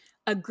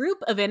A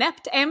group of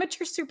inept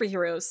amateur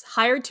superheroes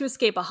hired to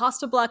escape a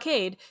hostile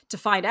blockade to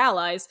find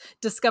allies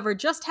discover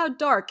just how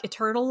dark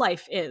eternal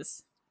life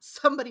is.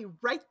 Somebody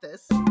write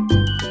this.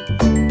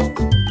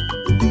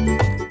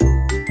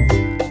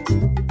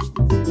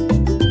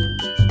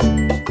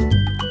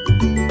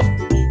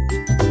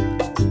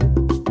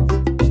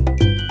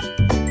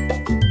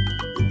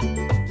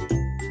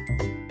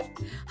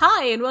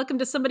 Hi, and welcome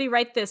to Somebody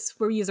Write This,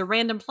 where we use a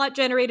random plot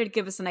generator to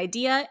give us an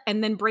idea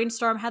and then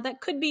brainstorm how that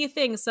could be a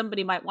thing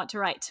somebody might want to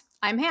write.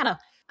 I'm Hannah.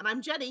 And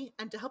I'm Jenny,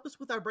 and to help us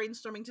with our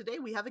brainstorming today,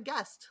 we have a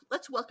guest.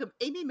 Let's welcome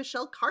Amy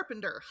Michelle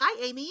Carpenter. Hi,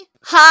 Amy.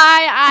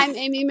 Hi, I'm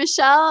Amy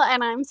Michelle,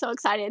 and I'm so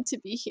excited to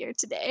be here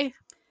today.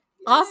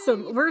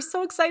 Awesome. We're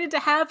so excited to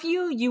have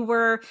you. You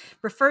were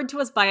referred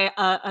to us by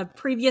a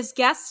previous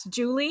guest,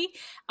 Julie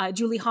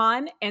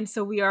Hahn, and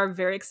so we are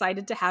very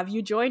excited to have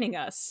you joining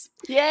us.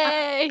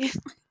 Yay!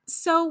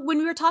 So when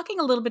we were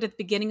talking a little bit at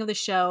the beginning of the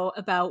show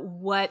about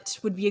what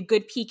would be a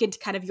good peek into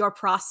kind of your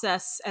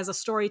process as a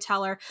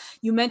storyteller,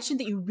 you mentioned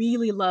that you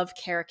really love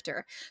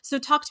character. So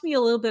talk to me a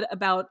little bit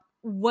about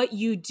what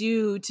you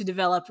do to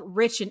develop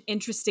rich and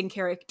interesting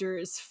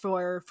characters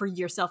for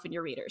yourself and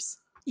your readers.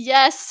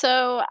 Yes,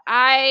 so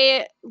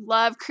I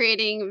love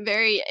creating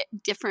very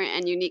different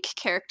and unique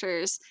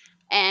characters,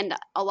 and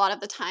a lot of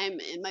the time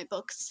in my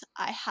books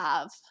I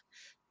have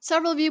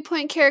several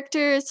viewpoint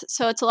characters,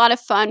 so it's a lot of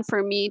fun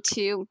for me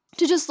to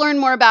just learn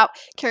more about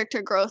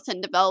character growth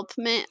and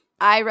development.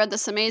 I read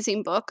this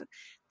amazing book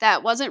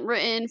that wasn't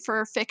written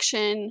for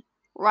fiction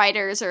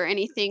writers or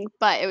anything,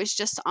 but it was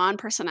just on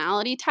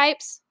personality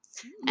types.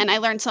 And I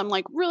learned some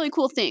like really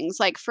cool things.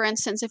 Like, for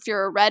instance, if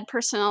you're a red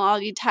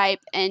personality type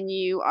and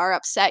you are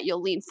upset,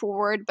 you'll lean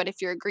forward. But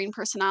if you're a green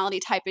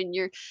personality type and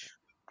you're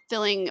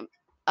feeling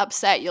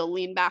upset, you'll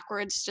lean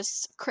backwards.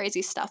 Just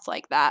crazy stuff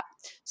like that.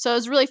 So it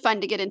was really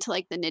fun to get into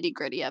like the nitty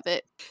gritty of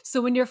it.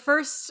 So when you're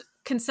first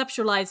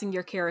conceptualizing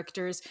your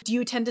characters, do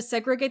you tend to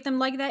segregate them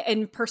like that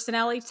in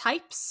personality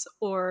types?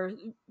 Or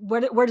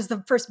where does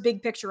the first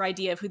big picture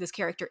idea of who this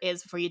character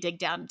is before you dig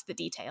down into the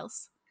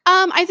details?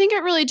 I think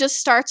it really just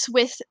starts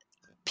with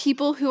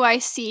people who I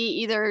see,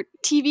 either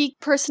TV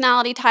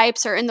personality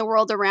types or in the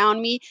world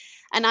around me,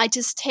 and I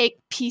just take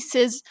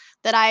pieces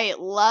that I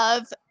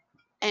love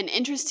and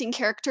interesting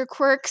character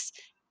quirks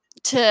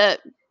to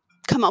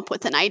come up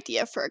with an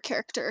idea for a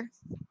character.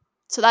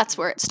 So that's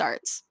where it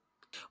starts.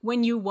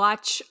 When you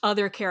watch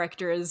other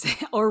characters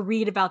or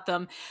read about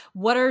them,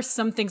 what are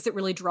some things that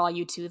really draw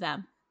you to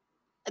them?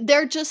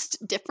 They're just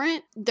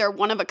different. They're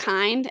one of a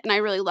kind, and I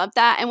really love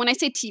that. And when I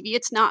say TV,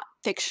 it's not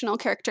fictional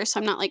characters, so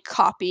I'm not like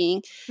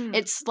copying.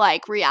 It's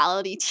like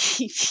reality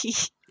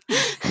TV.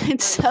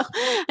 and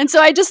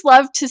so I just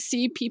love to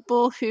see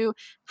people who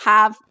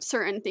have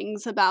certain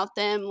things about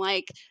them.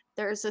 Like,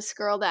 there's this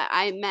girl that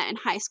I met in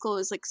high school. It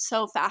was like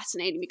so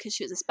fascinating because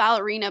she was this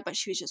ballerina, but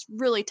she was just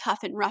really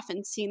tough and rough,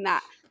 and seeing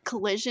that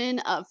collision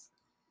of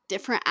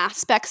different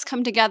aspects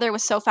come together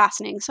was so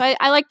fascinating. So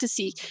I like to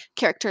see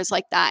characters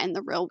like that in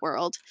the real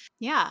world.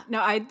 Yeah, no,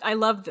 I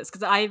love this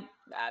because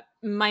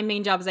my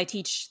main job is I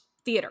teach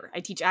theater. I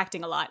teach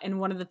acting a lot. And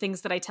one of the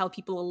things that I tell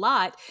people a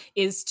lot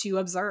is to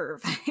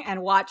observe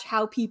and watch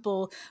how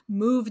people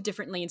move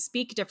differently and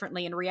speak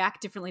differently and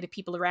react differently to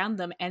people around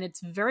them. And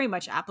it's very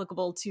much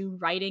applicable to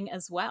writing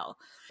as well.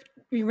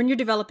 When you're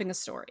developing a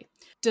story,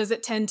 does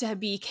it tend to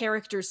be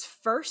characters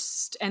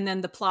first and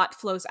then the plot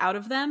flows out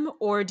of them?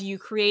 Or do you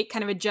create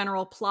kind of a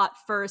general plot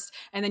first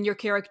and then your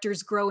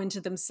characters grow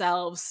into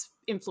themselves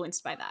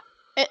influenced by that?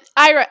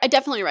 I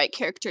definitely write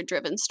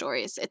character-driven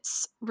stories.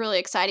 It's really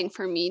exciting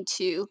for me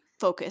to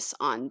focus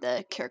on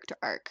the character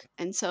arc.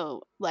 And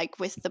so, like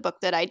with the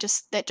book that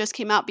just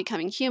came out,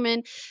 Becoming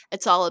Human,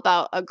 it's all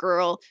about a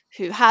girl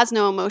who has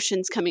no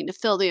emotions coming to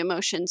fill the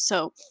emotions.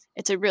 So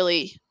it's a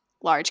really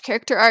large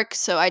character arc.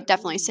 So I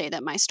definitely say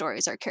that my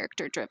stories are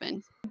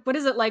character-driven. What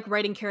is it like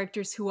writing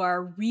characters who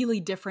are really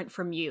different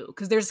from you?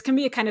 Because can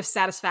be a kind of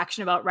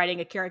satisfaction about writing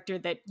a character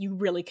that you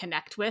really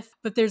connect with,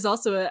 but there's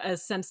also a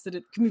sense that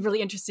it can be really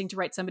interesting to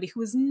write somebody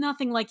who is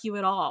nothing like you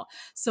at all.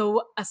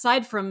 So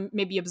aside from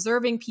maybe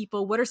observing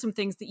people, what are some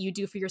things that you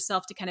do for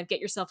yourself to kind of get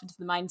yourself into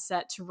the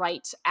mindset to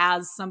write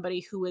as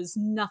somebody who is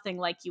nothing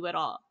like you at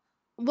all?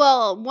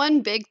 Well,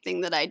 one big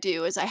thing that I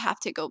do is I have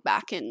to go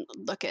back and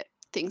look at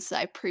things that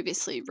I've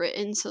previously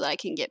written so that I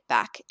can get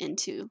back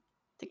into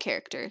the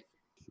character.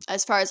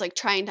 As far as like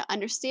trying to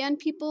understand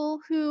people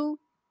who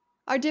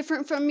are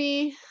different from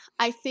me,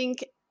 I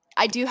think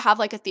I do have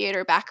like a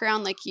theater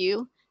background like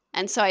you.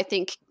 And so I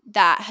think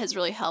that has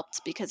really helped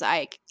because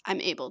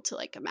I'm able to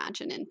like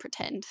imagine and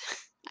pretend,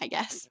 I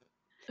guess.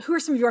 Who are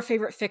some of your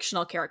favorite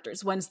fictional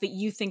characters, ones that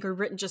you think are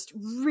written just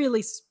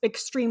really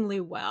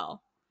extremely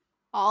well?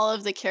 All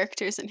of the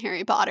characters in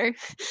Harry Potter.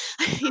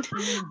 I mean,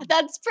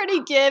 that's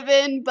pretty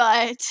given,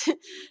 but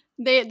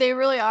they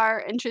really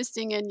are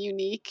interesting and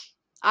unique.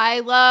 I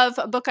love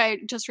a book I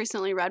just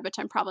recently read, which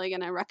I'm probably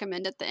going to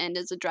recommend at the end,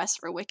 is A Dress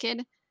for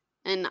Wicked.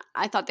 And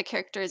I thought the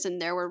characters in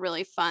there were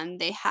really fun.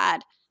 They had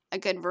a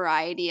good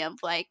variety of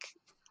like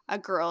a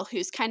girl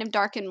who's kind of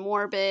dark and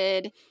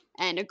morbid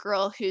and a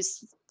girl who's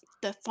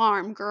the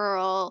farm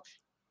girl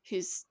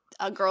who's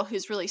a girl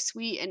who's really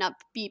sweet and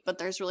upbeat, but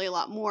there's really a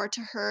lot more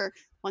to her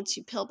once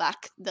you peel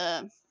back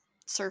the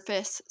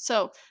surface.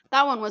 So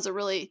that one was a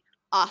really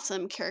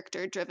awesome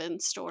character-driven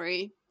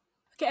story.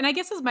 Okay, and I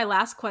guess as my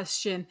last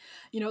question,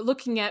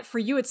 looking at, for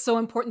you, it's so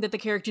important that the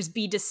characters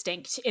be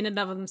distinct in and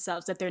of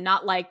themselves, that they're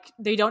not like,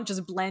 they don't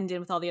just blend in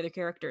with all the other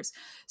characters.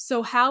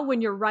 So how,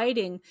 when you're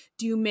writing,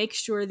 do you make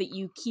sure that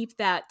you keep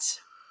that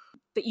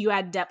you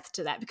add depth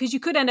to that? Because you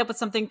could end up with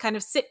something kind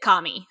of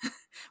sitcom-y,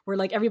 where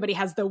like everybody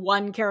has the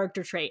one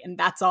character trait and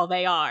that's all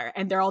they are.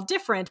 And they're all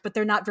different, but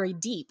they're not very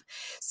deep.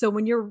 So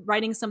when you're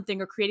writing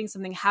something or creating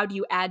something, how do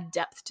you add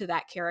depth to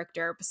that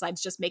character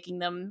besides just making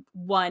them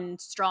one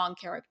strong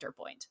character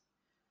point?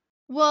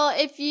 Well,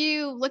 if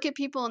you look at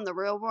people in the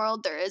real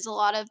world, there is a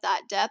lot of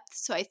that depth.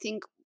 So I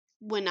think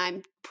when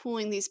I'm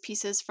pulling these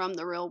pieces from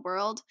the real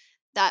world,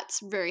 that's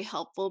very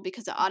helpful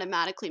because it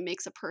automatically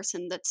makes a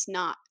person that's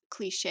not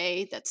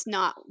cliche, that's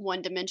not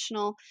one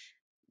dimensional.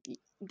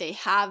 They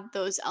have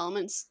those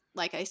elements,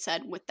 like I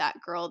said, with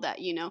that girl that,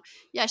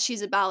 yeah,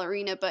 she's a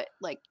ballerina, but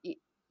like,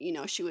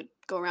 she would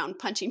go around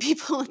punching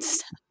people and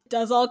stuff.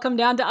 Does all come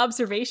down to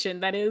observation.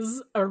 That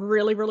is a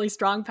really, really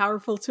strong,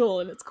 powerful tool,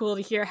 and it's cool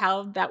to hear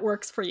how that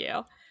works for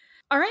you.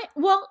 All right,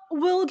 well,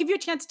 we'll give you a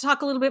chance to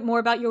talk a little bit more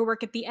about your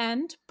work at the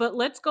end, but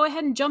let's go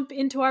ahead and jump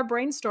into our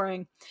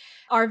brainstorming.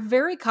 Our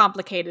very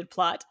complicated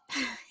plot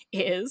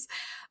is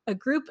a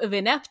group of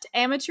inept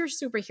amateur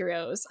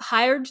superheroes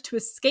hired to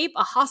escape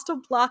a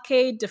hostile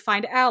blockade to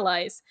find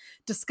allies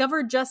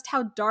discover just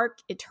how dark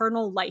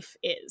eternal life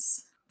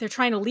is. They're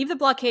trying to leave the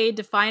blockade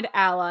to find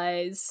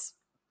allies,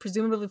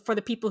 presumably for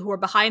the people who are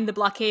behind the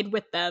blockade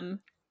with them.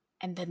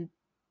 And then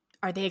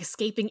are they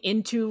escaping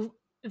into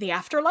the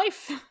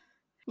afterlife?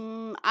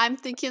 I'm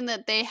thinking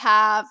that they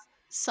have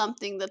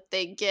something that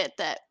they get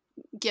that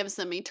gives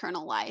them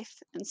eternal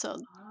life. And so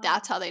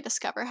that's how they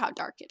discover how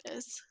dark it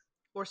is.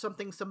 Or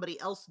something somebody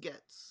else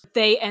gets.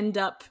 They end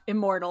up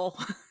immortal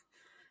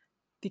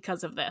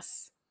because of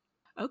this.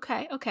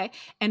 Okay.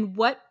 And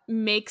what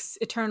makes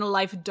eternal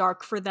life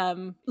dark for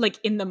them, like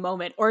in the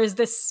moment? Or is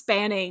this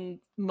spanning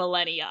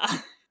millennia?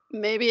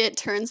 Maybe it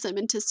turns them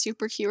into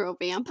superhero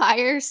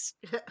vampires.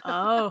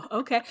 Oh,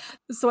 okay.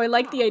 So I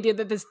like the idea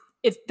that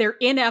they're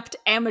inept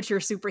amateur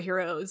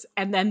superheroes,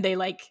 and then they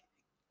like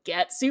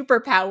get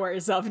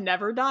superpowers of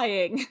never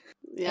dying.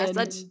 Yes,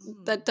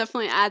 that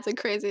definitely adds a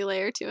crazy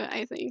layer to it,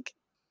 I think.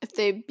 If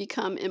they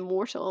become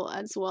immortal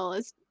as well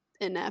as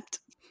inept.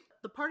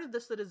 The part of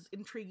this that is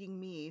intriguing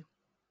me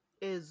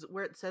is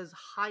where it says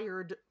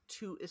hired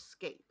to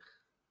escape.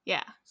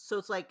 Yeah. So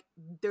it's like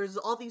there's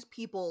all these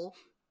people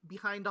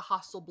behind a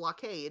hostile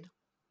blockade,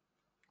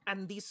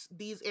 and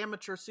these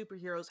amateur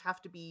superheroes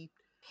have to be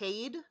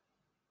paid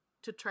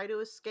to try to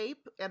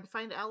escape and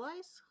find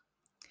allies.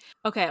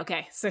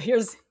 Okay. So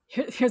here's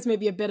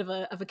maybe a bit of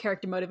a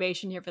character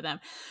motivation here for them.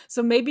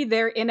 So maybe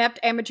they're inept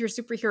amateur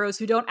superheroes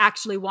who don't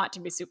actually want to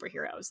be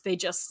superheroes. They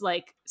just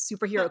like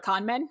superhero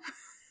con men.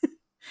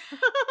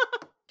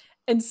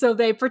 And so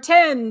they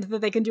pretend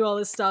that they can do all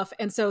this stuff,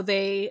 and so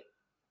they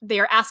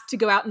are asked to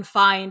go out and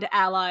find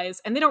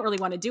allies, and they don't really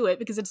want to do it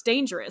because it's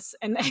dangerous.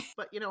 And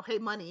but hey,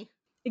 money.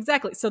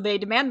 Exactly. So they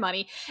demand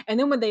money. And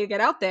then when they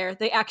get out there,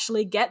 they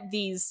actually get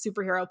these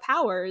superhero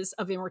powers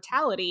of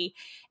immortality.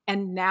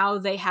 And now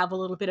they have a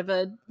little bit of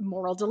a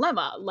moral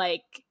dilemma.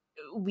 Like,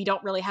 we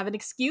don't really have an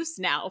excuse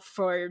now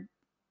for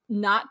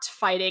not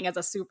fighting as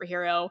a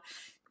superhero.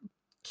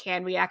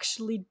 Can we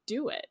actually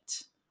do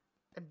it?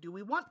 And do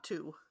we want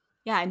to?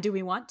 Yeah, and do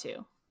we want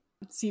to?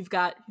 So you've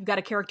got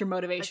a character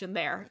motivation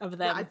there of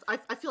them. Yeah,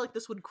 I feel like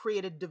this would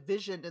create a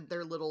division in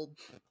their little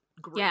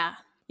group.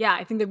 Yeah,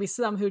 I think there'd be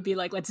some who'd be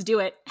like, let's do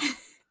it.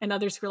 And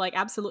others who are like,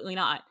 absolutely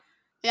not.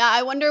 Yeah,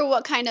 I wonder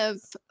what kind of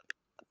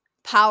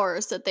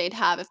powers that they'd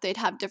have, if they'd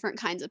have different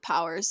kinds of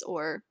powers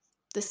or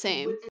the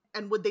same.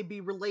 And would they be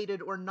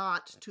related or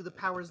not to the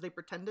powers they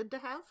pretended to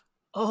have?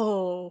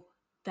 Oh,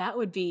 that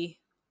would be...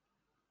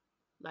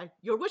 like,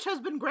 your wish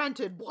has been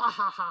granted. Blah,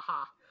 ha, ha,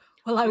 ha.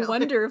 Well, I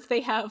wonder if they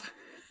have...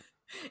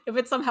 if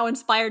it's somehow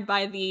inspired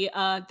by the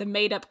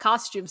made-up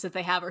costumes that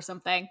they have or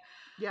something.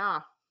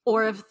 Yeah.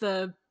 Or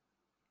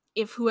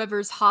if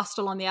whoever's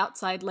hostile on the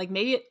outside, like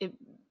maybe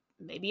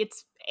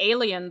it's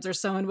aliens or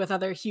someone with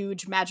other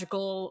huge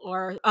magical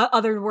or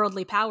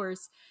otherworldly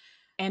powers,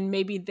 and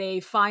maybe they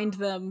find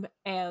them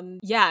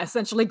and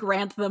essentially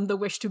grant them the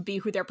wish to be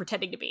who they're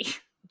pretending to be.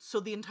 So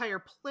the entire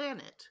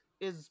planet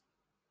is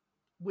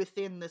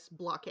within this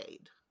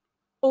blockade,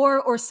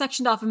 or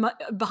sectioned off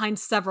behind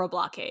several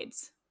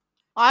blockades.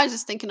 I was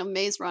just thinking of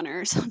Maze Runner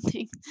or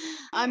something.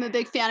 I'm a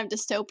big fan of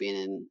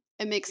dystopian, and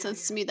it makes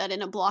sense to me that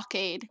in a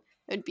blockade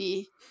it'd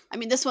be, I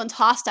mean, this one's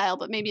hostile,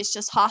 but maybe it's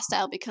just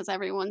hostile because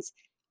everyone's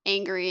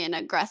angry and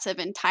aggressive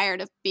and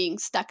tired of being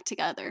stuck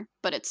together.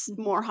 But it's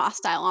more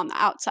hostile on the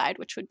outside,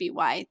 which would be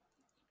why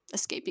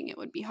escaping it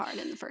would be hard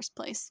in the first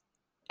place.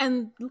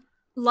 And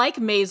like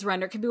Maze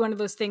Runner, it could be one of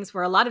those things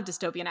where a lot of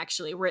dystopian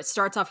actually, where it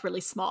starts off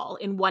really small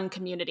in one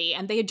community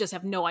and they just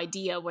have no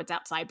idea what's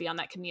outside beyond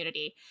that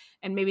community.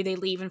 And maybe they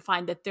leave and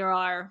find that there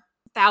are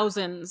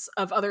thousands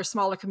of other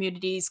smaller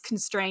communities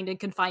constrained and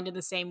confined in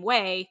the same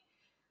way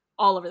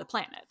all over the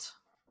planet.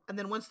 And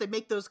then once they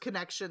make those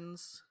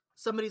connections,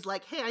 somebody's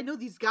like, hey, I know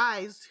these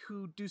guys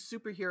who do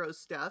superhero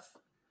stuff.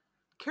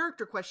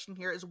 Character question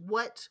here is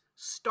what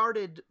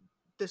started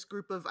this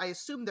group of, I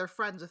assume they're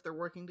friends if they're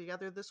working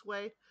together this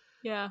way.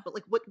 Yeah. But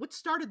like what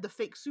started the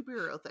fake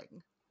superhero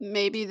thing?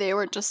 Maybe they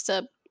were just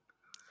a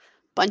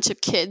bunch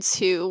of kids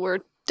who were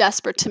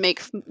desperate to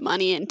make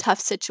money in tough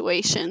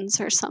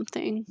situations or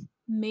something.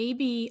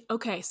 Maybe,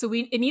 okay, so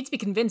it needs to be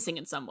convincing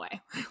in some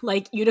way.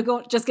 Like, you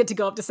don't just get to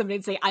go up to somebody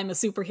and say, I'm a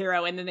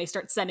superhero, and then they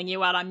start sending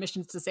you out on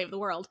missions to save the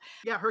world.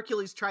 Yeah,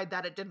 Hercules tried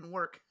that. It didn't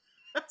work.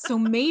 So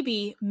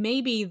maybe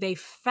they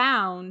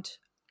found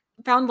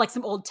like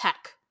some old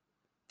tech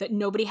that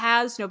nobody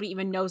has, nobody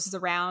even knows is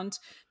around.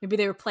 Maybe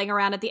they were playing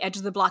around at the edge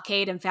of the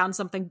blockade and found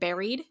something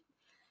buried.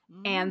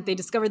 And they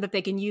discovered that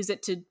they can use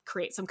it to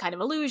create some kind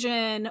of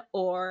illusion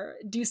or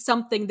do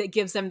something that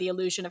gives them the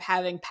illusion of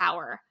having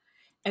power.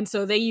 And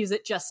so they use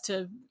it just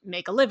to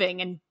make a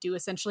living and do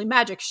essentially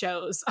magic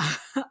shows.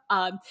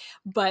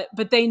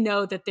 But they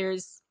know that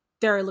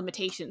there are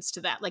limitations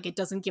to that. Like, it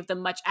doesn't give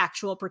them much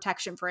actual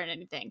protection for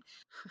anything.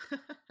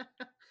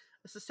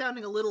 This is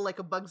sounding a little like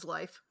A Bug's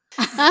Life.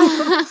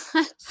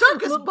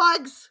 Circus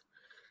bugs!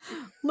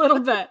 Little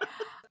bit.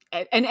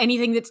 And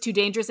anything that's too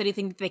dangerous,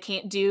 anything that they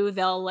can't do,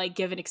 they'll like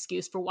give an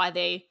excuse for why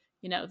they,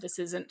 this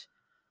isn't.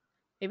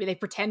 Maybe they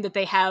pretend that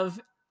they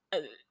have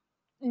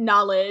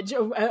knowledge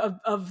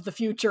of the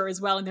future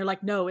as well, and they're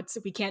like, no,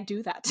 we can't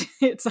do that.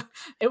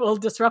 It will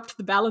disrupt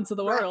the balance of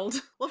the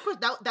world. Well, of course,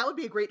 that would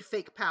be a great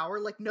fake power.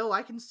 Like, no,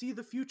 I can see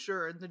the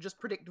future, and then just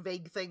predict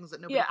vague things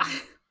that nobody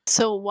can.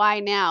 So why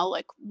now?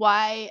 Like,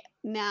 why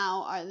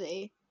now are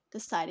they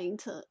deciding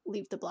to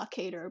leave the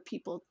blockade, or are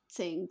people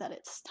saying that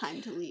it's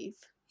time to leave?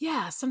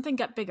 Yeah, something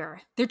got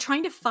bigger. They're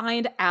trying to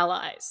find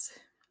allies.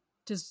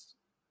 Does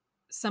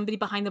somebody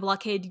behind the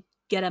blockade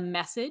get a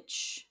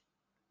message?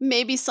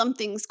 Maybe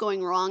something's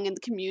going wrong in the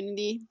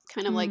community,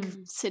 kind of like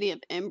City of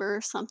Ember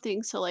or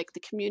something. So like the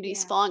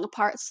community's falling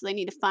apart, so they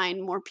need to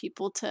find more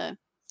people to.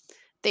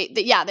 They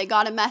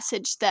got a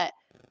message that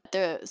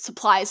the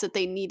supplies that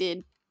they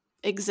needed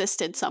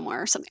existed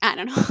somewhere or something. I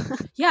don't know.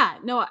 Yeah,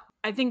 no,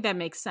 I think that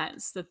makes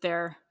sense that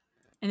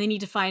they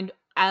need to find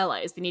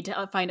allies. They need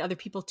to find other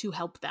people to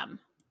help them.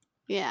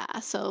 Yeah,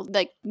 so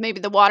like maybe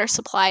the water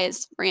supply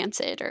is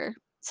rancid or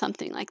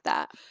something like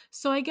that.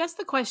 So I guess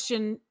the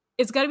question,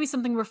 it's got to be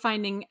something we're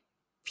finding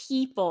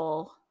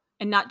people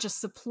and not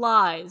just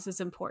supplies is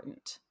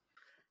important.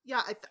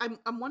 Yeah,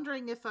 I'm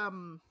wondering if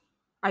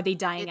are they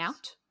dying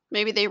out?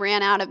 Maybe they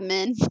ran out of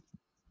men.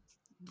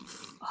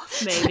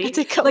 Maybe.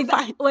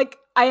 Like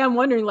I am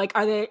wondering, like,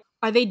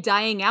 are they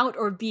dying out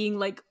or being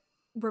like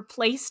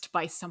replaced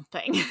by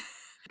something?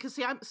 Because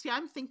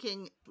I'm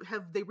thinking,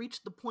 have they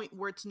reached the point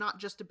where it's not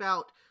just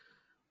about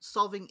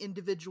solving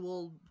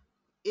individual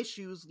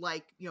issues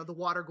like, the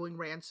water going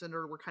rancid,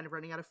 or we're kind of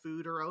running out of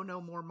food, or no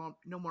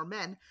more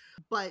men,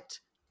 but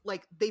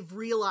like they've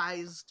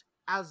realized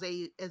as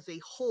a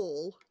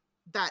whole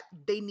that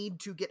they need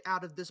to get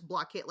out of this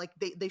blockade. Like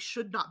they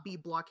should not be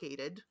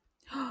blockaded,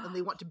 and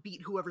they want to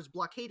beat whoever's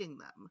blockading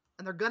them,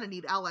 and they're gonna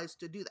need allies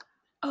to do that.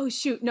 Oh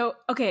shoot, no.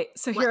 Okay,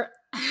 so here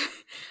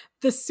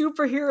the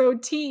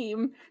superhero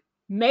team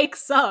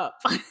makes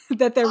up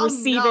that they're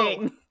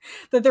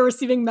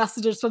receiving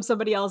messages from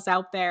somebody else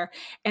out there,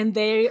 and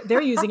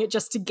they're using it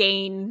just to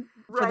gain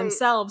for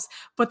themselves,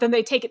 but then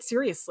they take it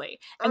seriously,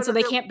 and so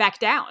they can't back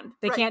down.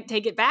 They can't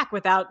take it back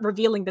without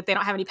revealing that they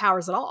don't have any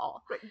powers at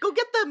all. Go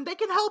get them, they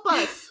can help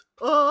us.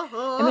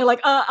 And they're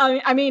like,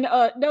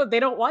 no, they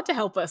don't want to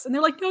help us. And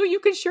they're like, no, you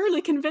can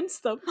surely convince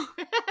them.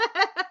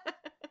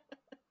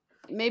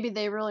 Maybe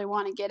they really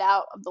want to get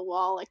out of the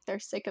wall, like they're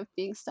sick of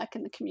being stuck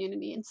in the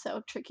community, and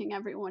so tricking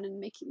everyone and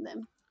making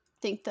them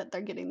think that they're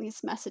getting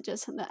these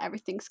messages and that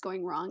everything's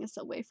going wrong is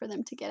a way for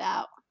them to get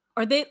out.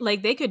 Or they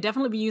could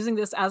definitely be using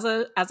this as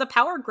a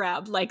power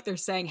grab. Like they're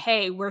saying,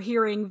 hey, we're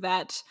hearing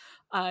that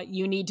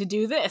you need to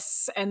do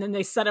this. And then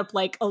they set up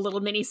like a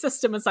little mini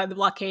system inside the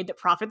blockade that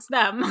profits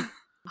them.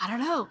 I don't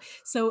know.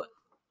 So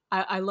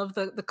I love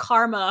the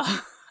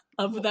karma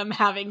of them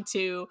having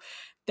to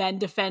then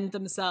defend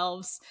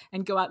themselves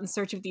and go out in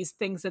search of these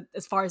things that,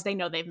 as far as they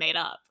know, they've made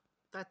up.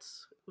 I'm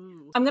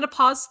going to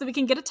pause so that we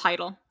can get a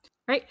title.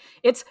 Right?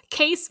 It's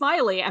K.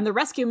 Smiley and the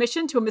rescue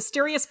mission to a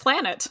mysterious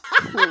planet.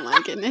 Oh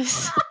my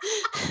goodness.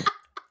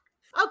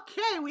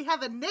 Okay, we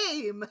have a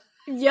name.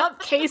 Yep,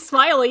 K.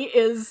 Smiley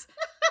is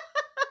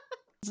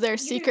their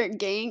secret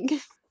gang.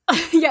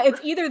 Yeah,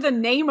 it's either the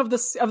name of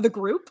the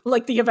group,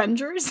 like the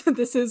Avengers,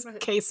 this is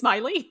K.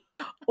 Smiley,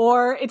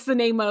 or it's the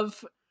name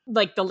of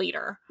like the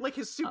leader. Like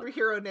his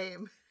superhero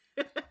name.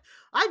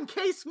 I'm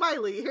K.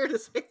 Smiley, here to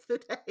save the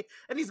day.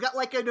 And he's got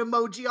like an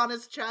emoji on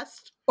his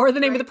chest. Or the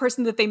name of the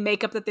person that they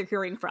make up that they're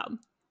hearing from.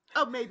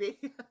 Oh, maybe.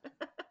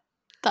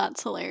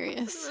 That's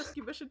hilarious.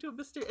 Rescue mission to a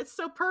mystery. It's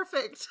so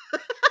perfect.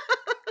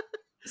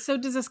 So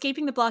does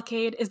escaping the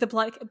blockade, is the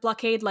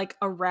blockade like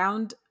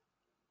around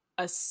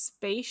a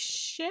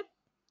spaceship?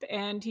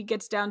 and he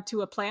gets down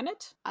to a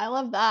planet. I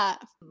love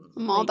that.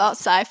 I'm all Like- about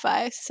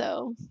sci-fi,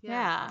 so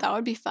Yeah. that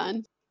would be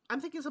fun. I'm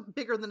thinking something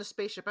bigger than a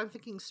spaceship. I'm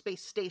thinking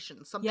space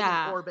station, something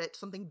Yeah. in orbit,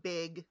 something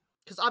big.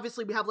 Because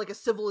obviously we have like a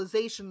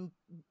civilization,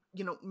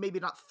 you know, maybe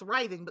not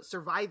thriving, but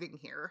surviving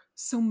here.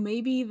 So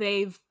maybe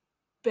they've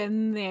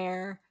been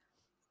there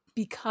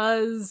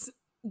because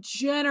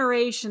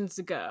generations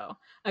ago,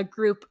 a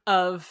group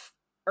of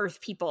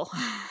Earth people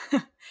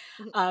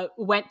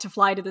went to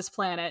fly to this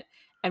planet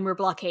and were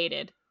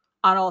blockaded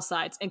on all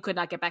sides and could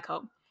not get back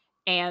home.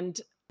 And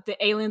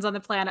the aliens on the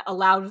planet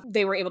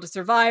they were able to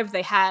survive.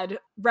 They had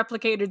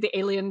replicated, the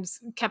aliens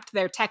kept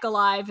their tech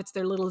alive. It's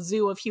their little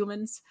zoo of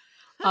humans.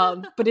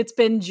 But it's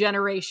been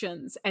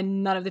generations,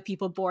 and none of the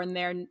people born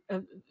there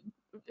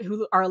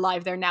who are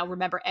alive there now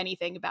remember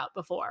anything about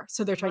before.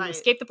 So they're trying to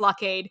escape the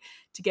blockade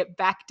to get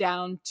back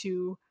down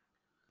to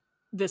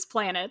this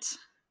planet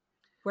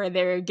where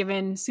they're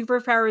given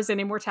superpowers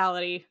and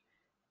immortality,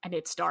 and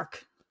it's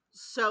dark.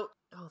 So,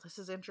 this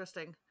is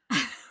interesting.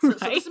 Right?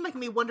 So this is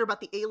making me wonder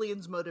about the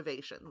aliens'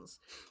 motivations.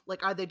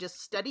 Like, are they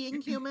just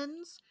studying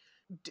humans?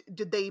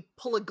 Did they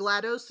pull a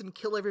GLaDOS and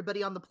kill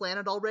everybody on the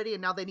planet already,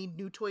 and now they need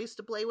new toys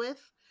to play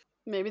with?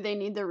 Maybe they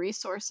need the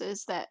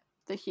resources that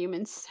the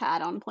humans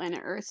had on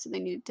planet Earth, so they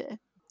need to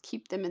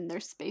keep them in their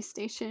space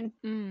station.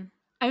 And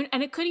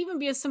it could even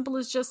be as simple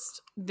as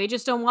they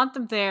just don't want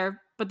them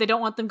there, but they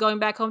don't want them going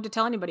back home to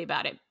tell anybody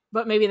about it.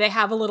 But maybe they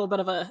have a little bit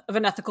of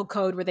an ethical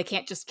code where they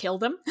can't just kill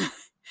them.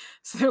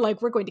 So they're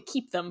like, we're going to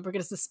keep them. We're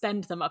going to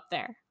suspend them up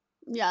there.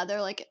 Yeah,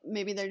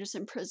 maybe they're just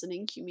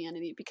imprisoning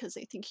humanity because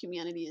they think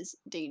humanity is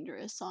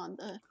dangerous on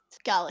the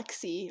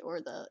galaxy or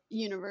the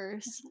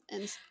universe,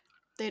 and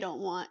they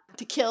don't want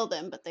to kill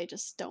them, but they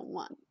just don't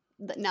want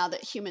that. Now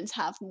that humans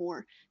have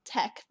more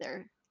tech,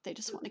 they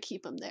just want to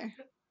keep them there.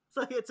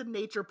 So it's a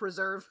nature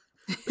preserve.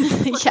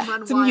 Yeah,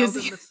 run it's a wild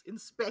museum. in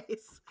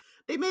space.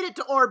 They made it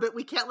to orbit.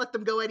 We can't let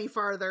them go any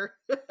farther.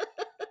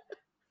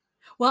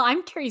 Well,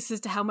 I'm curious as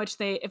to how much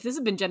if this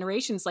has been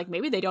generations, like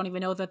maybe they don't even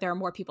know that there are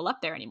more people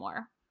up there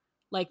anymore.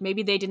 Like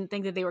maybe they didn't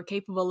think that they were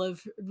capable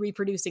of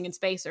reproducing in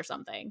space or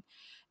something.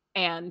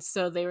 And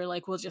so they were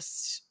like, we'll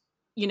just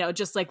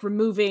like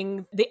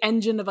removing the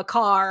engine of a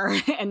car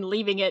and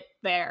leaving it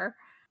there.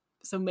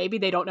 So maybe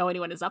they don't know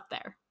anyone is up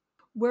there.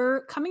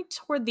 We're coming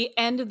toward the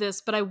end of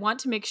this, but I want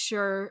to make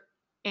sure.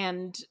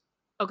 And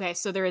okay,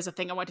 so there is a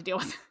thing I want to deal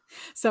with.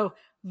 So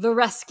the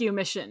rescue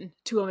mission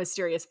to a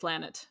mysterious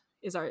planet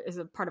is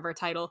a part of our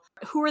title.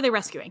 Who are they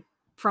rescuing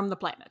from the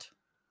planet?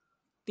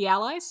 The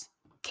Allies?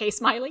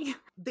 Smiley?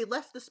 They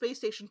left the space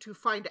station to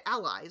find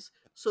allies,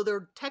 so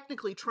they're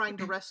technically trying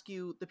to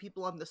rescue the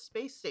people on the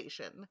space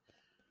station.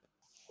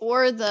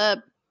 Or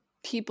the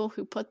people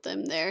who put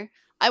them there.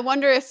 I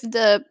wonder if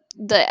the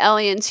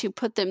aliens who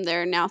put them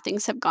there, now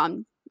things have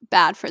gone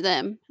bad for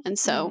them. And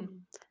so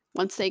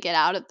once they get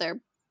out of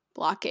their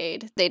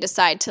blockade, they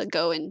decide to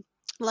go and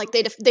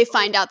they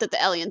find out that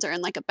the aliens are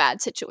in like a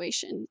bad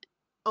situation.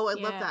 Oh, I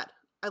love that.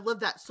 I love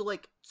that.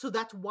 So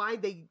that's why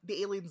the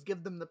aliens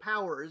give them the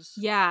powers.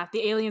 Yeah,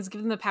 the aliens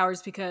give them the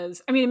powers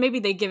because, I mean, maybe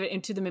they give it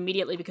into them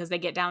immediately because they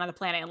get down on the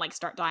planet and like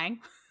start dying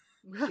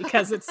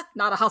because it's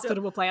not a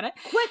hospitable planet.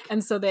 Quick!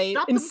 And so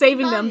in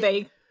saving them,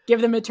 they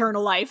give them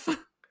eternal life.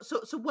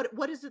 So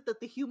what is it that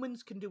the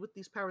humans can do with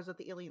these powers that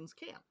the aliens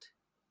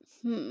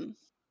can't?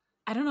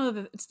 I don't know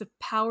that it's the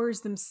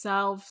powers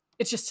themselves.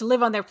 It's just to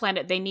live on their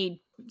planet, they need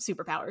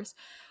superpowers.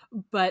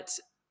 But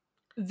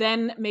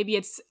then maybe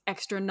it's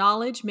extra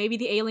knowledge. Maybe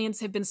the aliens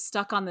have been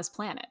stuck on this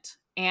planet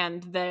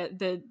and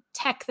the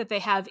tech that they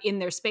have in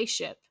their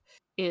spaceship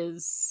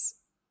is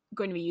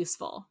going to be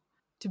useful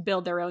to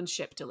build their own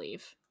ship to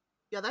leave.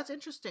 Yeah, that's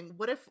interesting.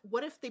 What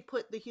if they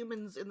put the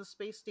humans in the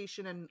space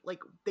station and like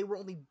they were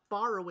only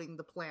borrowing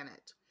the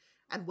planet,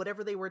 and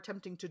whatever they were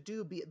attempting to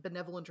do, be it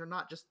benevolent or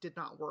not, just did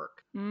not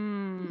work?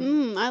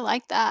 I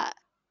like that.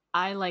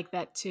 I like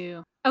that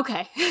too.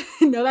 Okay.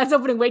 No, that's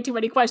opening way too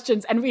many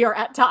questions, and we are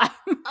at time.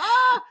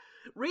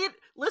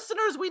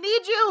 Listeners, we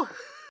need you.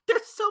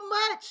 There's so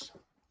much.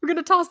 We're going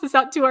to toss this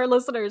out to our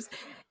listeners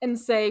and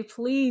say,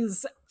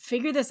 please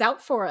figure this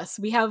out for us.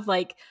 We have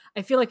I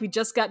feel like we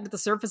just got to the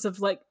surface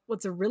of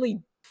what's a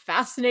really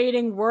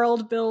fascinating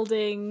world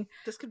building.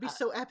 This could be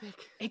so epic.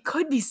 It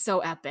could be so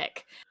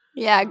epic.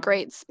 Yeah,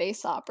 great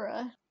space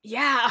opera.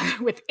 Yeah,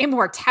 with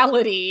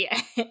immortality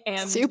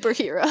and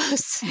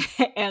superheroes.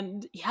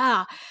 And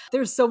yeah,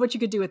 there's so much you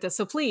could do with this.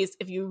 So please,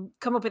 if you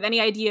come up with any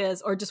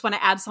ideas or just want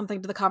to add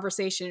something to the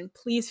conversation,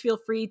 please feel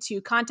free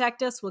to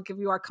contact us. We'll give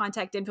you our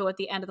contact info at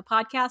the end of the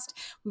podcast.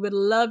 We would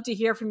love to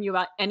hear from you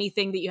about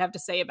anything that you have to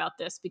say about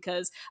this,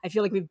 because I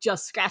feel like we've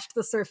just scratched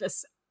the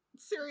surface.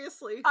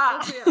 Seriously.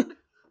 Oh, man.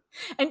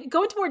 And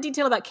go into more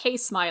detail about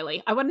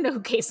Smiley. I want to know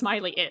who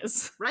Smiley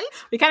is. Right?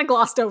 We kind of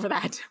glossed over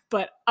that,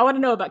 but I want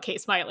to know about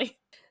Smiley.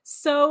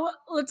 So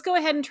let's go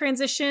ahead and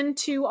transition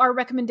to our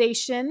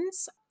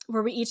recommendations,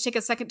 where we each take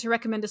a second to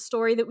recommend a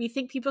story that we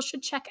think people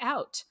should check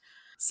out.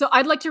 So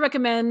I'd like to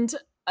recommend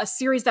a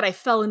series that I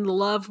fell in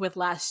love with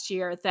last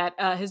year that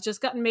has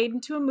just gotten made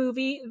into a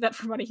movie that,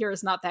 from what I hear,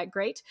 is not that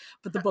great,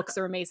 but the books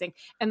are amazing.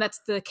 And that's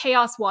the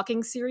Chaos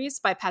Walking series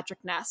by Patrick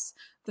Ness.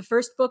 The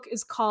first book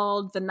is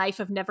called The Knife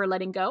of Never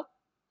Letting Go.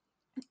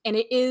 And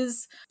it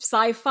is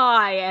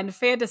sci-fi and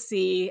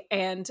fantasy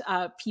and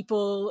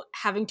people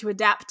having to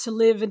adapt to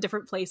live in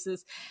different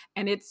places.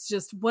 And it's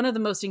just one of the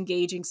most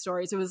engaging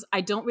stories.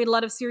 I don't read a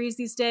lot of series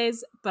these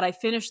days, but I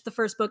finished the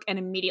first book and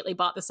immediately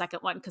bought the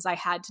second one because I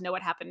had to know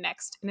what happened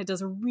next. And it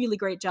does a really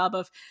great job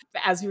of,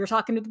 as we were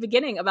talking at the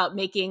beginning, about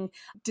making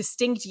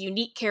distinct,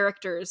 unique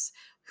characters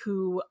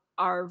who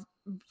are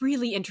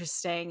really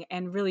interesting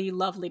and really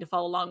lovely to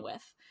follow along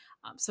with.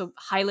 So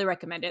highly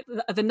recommend it.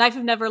 The Knife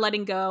of Never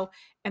Letting Go,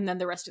 and then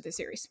the rest of the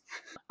series.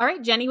 All right,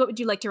 Jenny, what would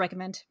you like to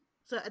recommend?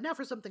 So now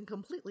for something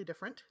completely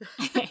different.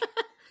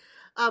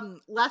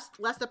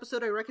 Last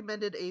episode I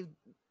recommended a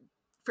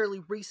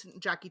fairly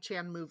recent Jackie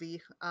Chan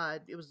movie.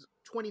 It was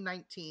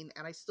 2019,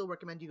 and I still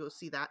recommend you go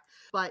see that.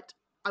 But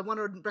I want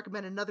to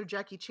recommend another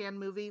Jackie Chan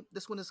movie.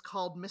 This one is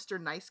called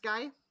Mr. Nice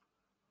Guy.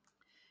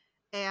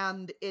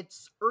 And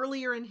it's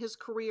earlier in his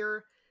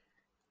career.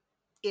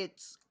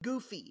 It's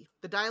goofy.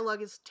 The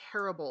dialogue is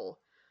terrible.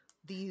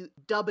 The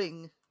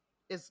dubbing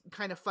is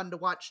kind of fun to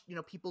watch,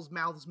 people's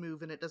mouths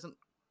move and it doesn't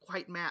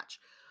quite match.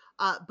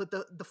 But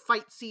the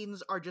fight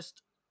scenes are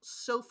just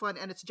so fun,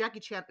 and it's Jackie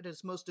Chan at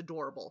his most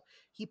adorable.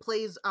 He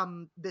plays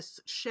this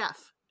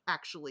chef,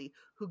 actually,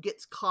 who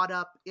gets caught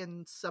up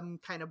in some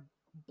kind of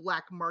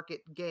black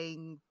market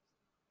gang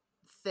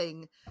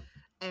thing.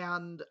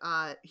 And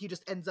he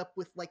just ends up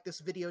with like this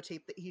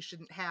videotape that he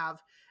shouldn't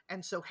have.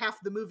 And so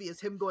half the movie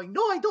is him going,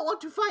 "No, I don't want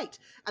to fight."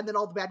 And then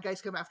all the bad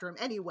guys come after him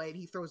anyway, and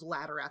he throws a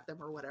ladder at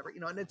them or whatever,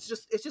 and it's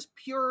just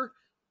pure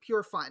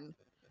fun.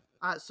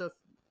 So,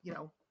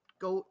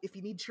 if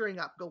you need cheering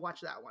up, go watch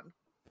that one.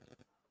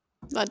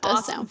 That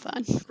does sound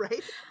fun.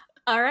 Right?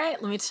 All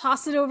right, let me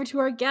toss it over to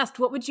our guest.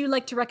 What would you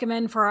like to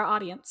recommend for our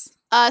audience?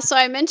 So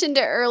I mentioned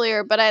it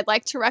earlier, but I'd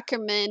like to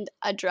recommend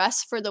A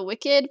Dress for the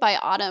Wicked by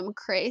Autumn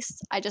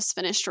Crace. I just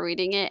finished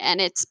reading it, and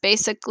it's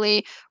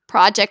basically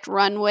Project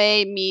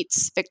Runway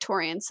meets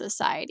Victorian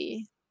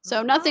society.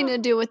 So nothing to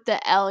do with the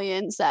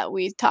aliens that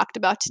we talked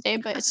about today,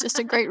 but it's just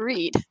a great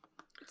read.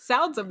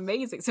 Sounds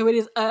amazing. So it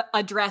is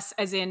a dress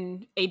as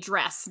in a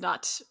dress,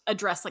 not a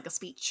dress like a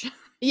speech.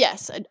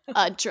 Yes,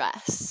 a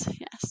dress.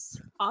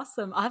 Yes.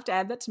 Awesome. I'll have to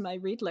add that to my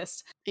read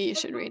list. You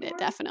should read it,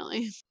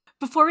 definitely.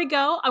 Before we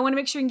go, I want to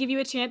make sure and give you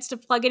a chance to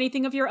plug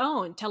anything of your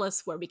own. Tell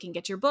us where we can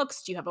get your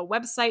books. Do you have a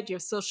website? Do you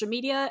have social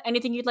media?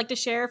 Anything you'd like to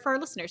share for our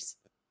listeners?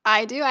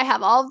 I do. I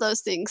have all of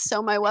those things.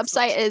 So my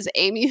website is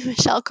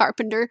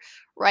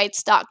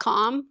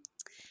amymichellecarpenterwrites.com.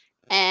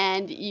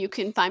 And you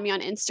can find me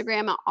on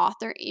Instagram at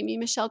author Amy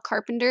Michelle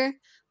Carpenter.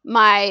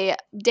 My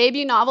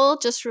debut novel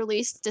just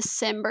released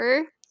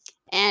December,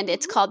 and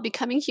it's called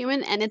Becoming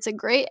Human, and it's a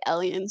great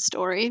alien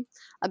story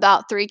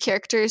about 3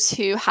 characters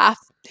who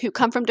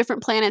come from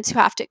different planets who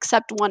have to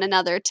accept one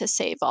another to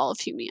save all of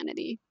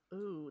humanity.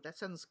 Ooh, that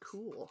sounds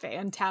cool.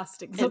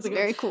 Fantastic. It's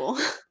very cool.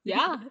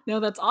 Yeah,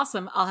 no, that's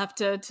awesome. I'll have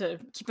to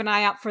keep an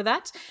eye out for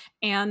that.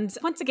 And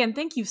once again,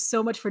 thank you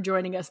so much for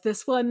joining us.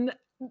 This one,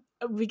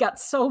 we got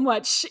so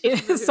much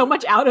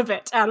out of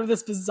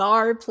this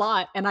bizarre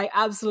plot, and I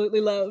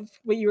absolutely love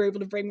what you were able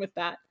to bring with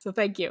that. So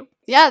thank you.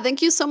 Yeah,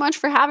 thank you so much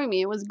for having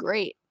me. It was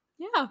great.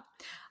 Yeah.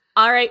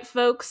 All right,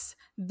 folks,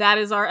 that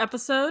is our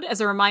episode. As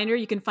a reminder,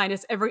 you can find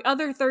us every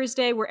other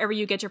Thursday wherever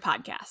you get your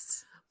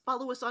podcasts.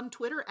 Follow us on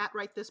Twitter at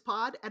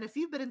WriteThisPod, and if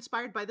you've been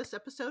inspired by this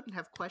episode and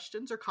have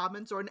questions or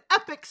comments or an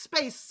epic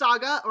space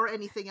saga or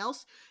anything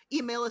else,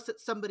 email us at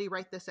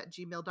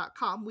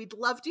somebodywritethis@gmail.com. We'd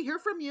love to hear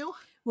from you.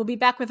 We'll be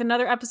back with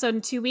another episode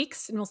in 2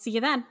 weeks, and we'll see you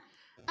then.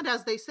 And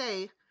as they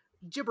say,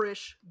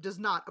 gibberish does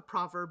not a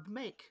proverb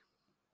make.